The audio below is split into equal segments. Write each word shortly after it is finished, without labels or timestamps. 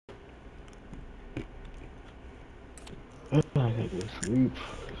I gotta go sleep.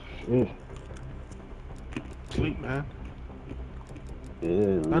 Shit. Sleep, man.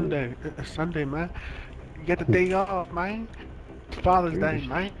 Yeah, Sunday. It's Sunday, man. You get the day off, man. It's Father's Day,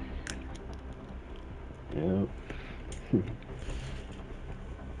 man. yeah.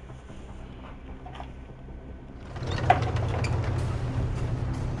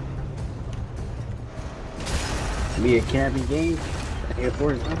 Me a camping game? Air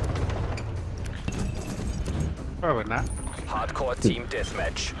Force, huh? Probably not. Hardcore team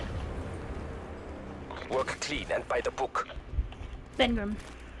deathmatch. Work clean and by the book. Bedroom.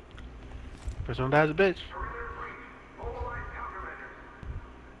 First one dies a bitch.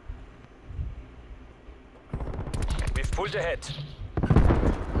 We've pulled ahead.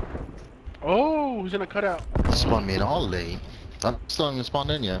 Oh, who's in a cutout? Spawn me in all day. I'm still haven't spawned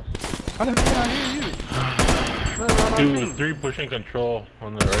in yet. How the hell I hear you? 2, 3 pushing control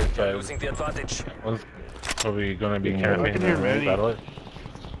on the right You're side. losing the advantage. One's probably gonna be Yeah, camping I can hear the Manny. satellite.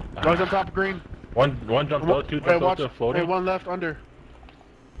 Guys on top of green. One jumped out, 2 Hey, jumped out watch. to Hey, floating. one left under.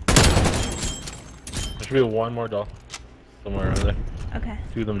 There should be one more doll somewhere around there. Okay.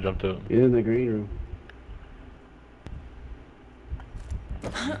 2 of them jumped out. He's in the green room.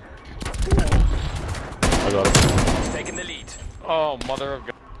 I got him. Taking the lead. Oh, mother of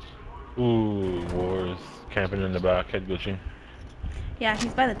God. Ooh, Wars camping in the back, head glitching. Yeah,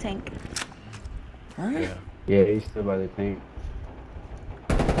 he's by the tank. Yeah. Yeah, he's still by the tank.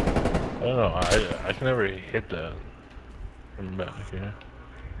 I don't know, I can never hit that from back here.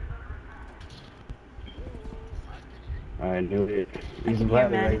 I knew it. He's can by hear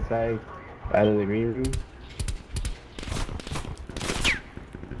the Maddie. right side, out of the green room.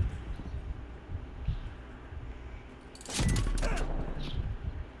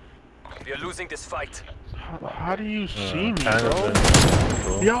 We are losing this fight. How do you see me, Kind of bro? in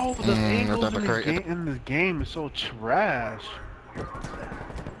control. Yo, the angles that's in this game is so trash.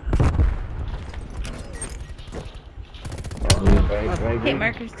 Right Hit green.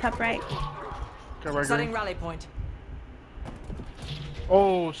 markers top right. Okay, right Setting green. rally point.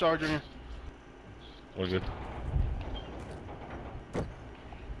 Oh, sorry, Junior. We're good.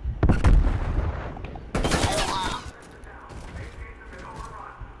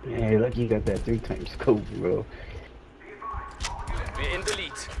 Hey, lucky you got that 3x scope, bro. We're in the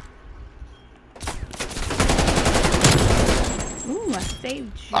lead. Ooh, I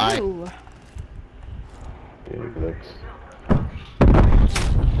saved you. Yeah, it looks.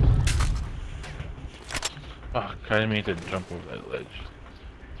 Oh, I didn't mean to jump over that ledge.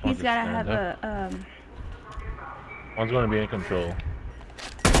 He's gotta have up. a One's gonna be in control.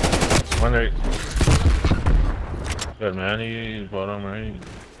 One right. Good man, he's bottom right.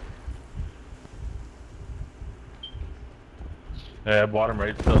 Yeah, bottom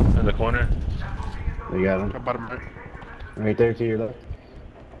right still, in the corner. They got him. Bottom right. Right there to your left.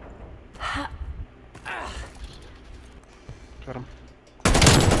 Got him.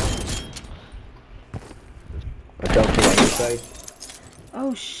 Watch out to the other side.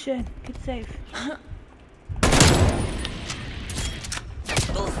 Oh shit, good save.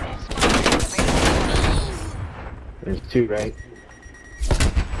 There's 2 right.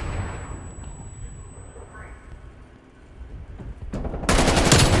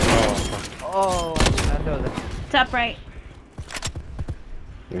 Oh, I know that. Top right.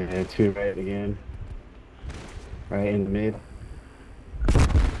 Yeah, 2 right again. Right in the mid.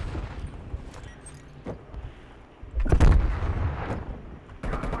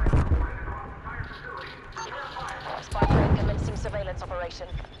 Spy plane commencing surveillance operation.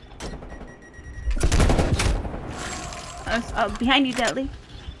 Behind you, Deadly.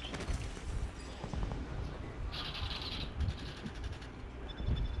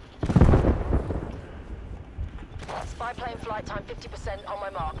 Spy plane flight time 50% on my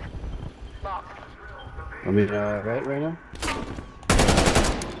mark. Mark. I mean, right now?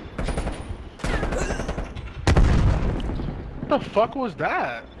 What the fuck was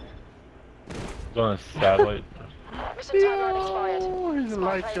that? He's on a satellite. Mission timeline expired. Oh, he's a Spy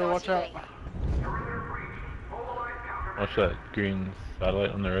light plane show, watch out. RTB. Watch that green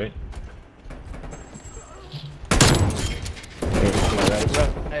satellite on the right.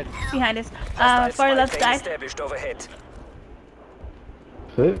 Behind us. Hostile Far spy left plane side. established overhead.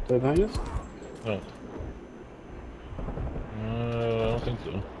 Fit? Behind us? Oh. I don't think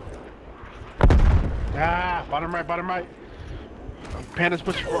so. Ah, bottom right, bottom right. Panda's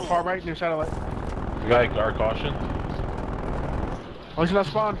pushing far right near satellite. The guy guard caution. Oh, he's not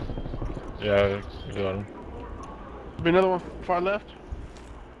spawned. Yeah, I got him. Be another one far left.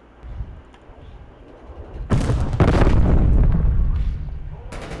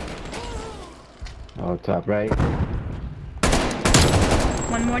 Oh, top right.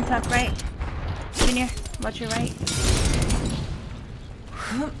 One more top right. Junior, watch your right.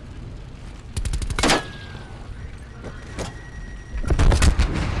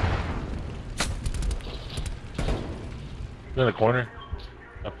 In the corner.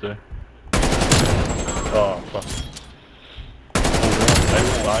 Up there. Oh, fuck.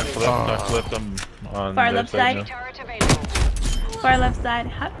 I flipped them on Far their left side. now. Turret available. Far left side.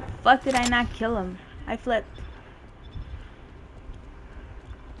 How the fuck did I not kill him? I flipped.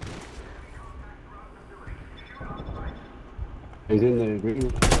 He's in the green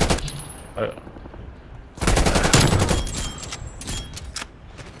room.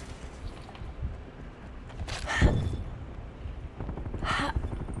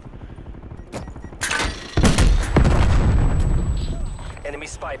 Enemy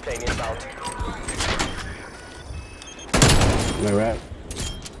spy plane inbound. My right.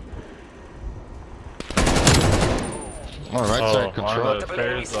 All right, Oh, side on control. the Double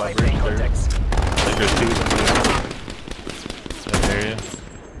enemy stairs, spy bridge plane stairs. contacts. I think there's 2 in that area.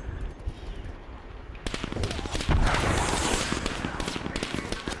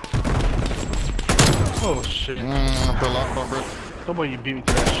 Oh shit. Pull up, bumper. Somebody beat me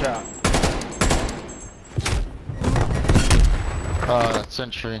to that shot.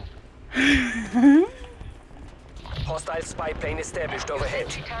 Sentry. Hostile spy plane established overhead.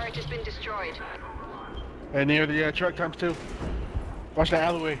 Turret has been destroyed. And near the truck times 2. Watch the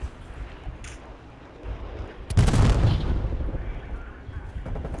alleyway.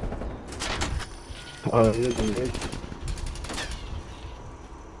 Oh, he's in the bridge.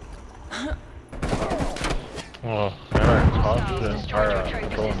 Oh, yeah, option. Alright,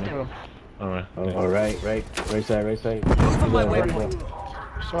 control me. Alright. Oh, right side, right side. Move on my Right, waypoint.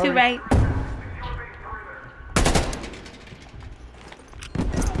 Sorry. To right.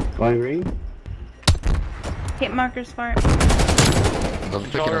 Going green. Hit markers far. They're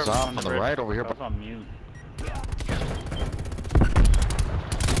picking us off on the right over here. on mute.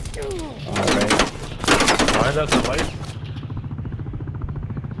 Alright. Why that's a light?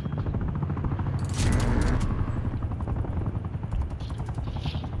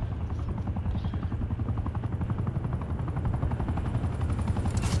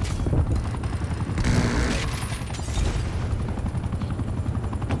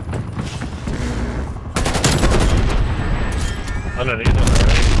 Underneath them,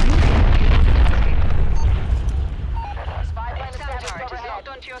 right? Spy plane established overhead. Locked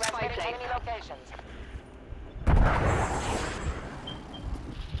onto your spy plane. Enemy locations.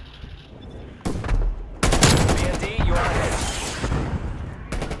 BND, you are ahead.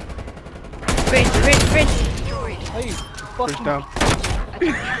 Bridge. First down.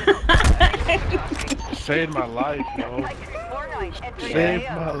 Saved my life, yo. Saved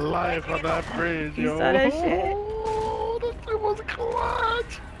my life on that bridge, You yo. saw that shit? Oh, that shit was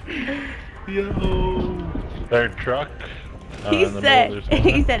clutch. Yo. Their truck. He in the middle, there's one.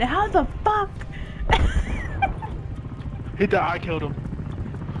 he said, how the fuck? He died, I killed him.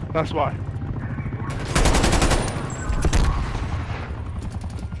 That's why.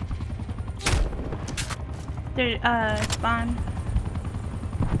 There, spawn.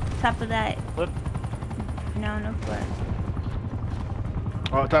 Top of that. Flip. No flip.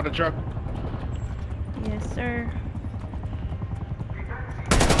 Oh, it's out of the truck. Yes, sir.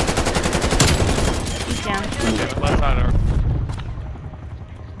 He's down. Left side of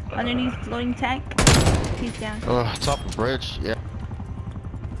Underneath floating tank. He's down. Top of bridge. Yeah.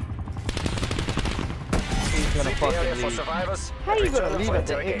 He's gonna Area fucking for leave. survivors. How you gonna Return leave for at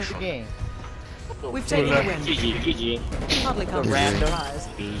the end of the interrogation. game? We've taken the win. GG. Hardly comes GG. as a surprise.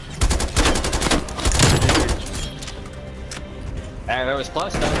 That was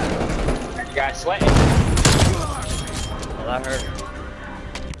close though. You guys sweating. Well, that hurt.